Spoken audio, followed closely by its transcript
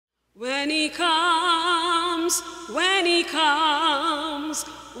When he comes,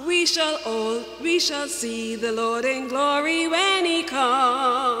 we shall see the Lord in glory when he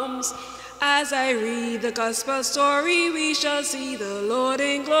comes. As I read the gospel story, we shall see the Lord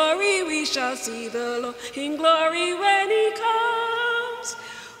in glory, we shall see the Lord in glory when he comes.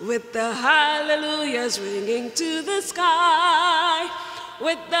 With the hallelujahs ringing to the sky,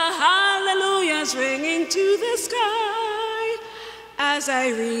 with the hallelujahs ringing to the sky. As I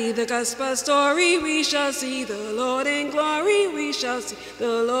read the gospel story, we shall see the Lord in glory, we shall see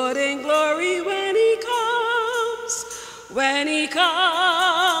the Lord in glory when he comes. When he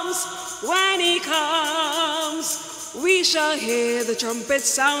comes, we shall hear the trumpet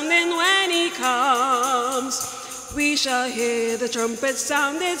sounding when he comes. We shall hear the trumpet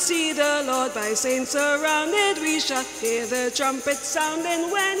sounded, see the Lord by saints surrounded. We shall hear the trumpet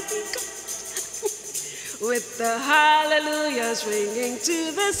sounding when he comes. With the hallelujahs ringing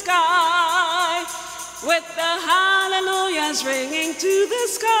to the sky, with the hallelujahs ringing to the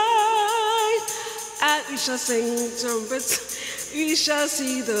sky. And we shall sing trumpets, we shall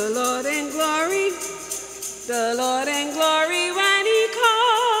see the Lord in glory, the Lord in glory when he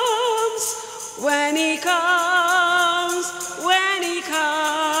comes. When he comes,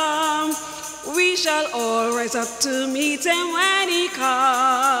 we shall all rise up to meet him when he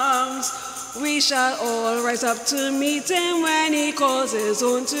comes. We shall all rise up to meet him when he calls his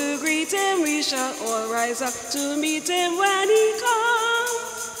own to greet him. We shall all rise up to meet him when he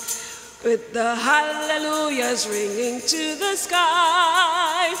comes. With the hallelujahs ringing to the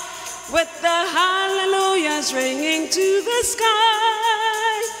sky, with the hallelujahs ringing to the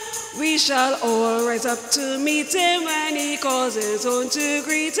sky. We shall all rise up to meet him when he calls his own to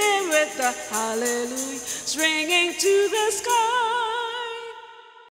greet him. With the hallelujahs ringing to the sky.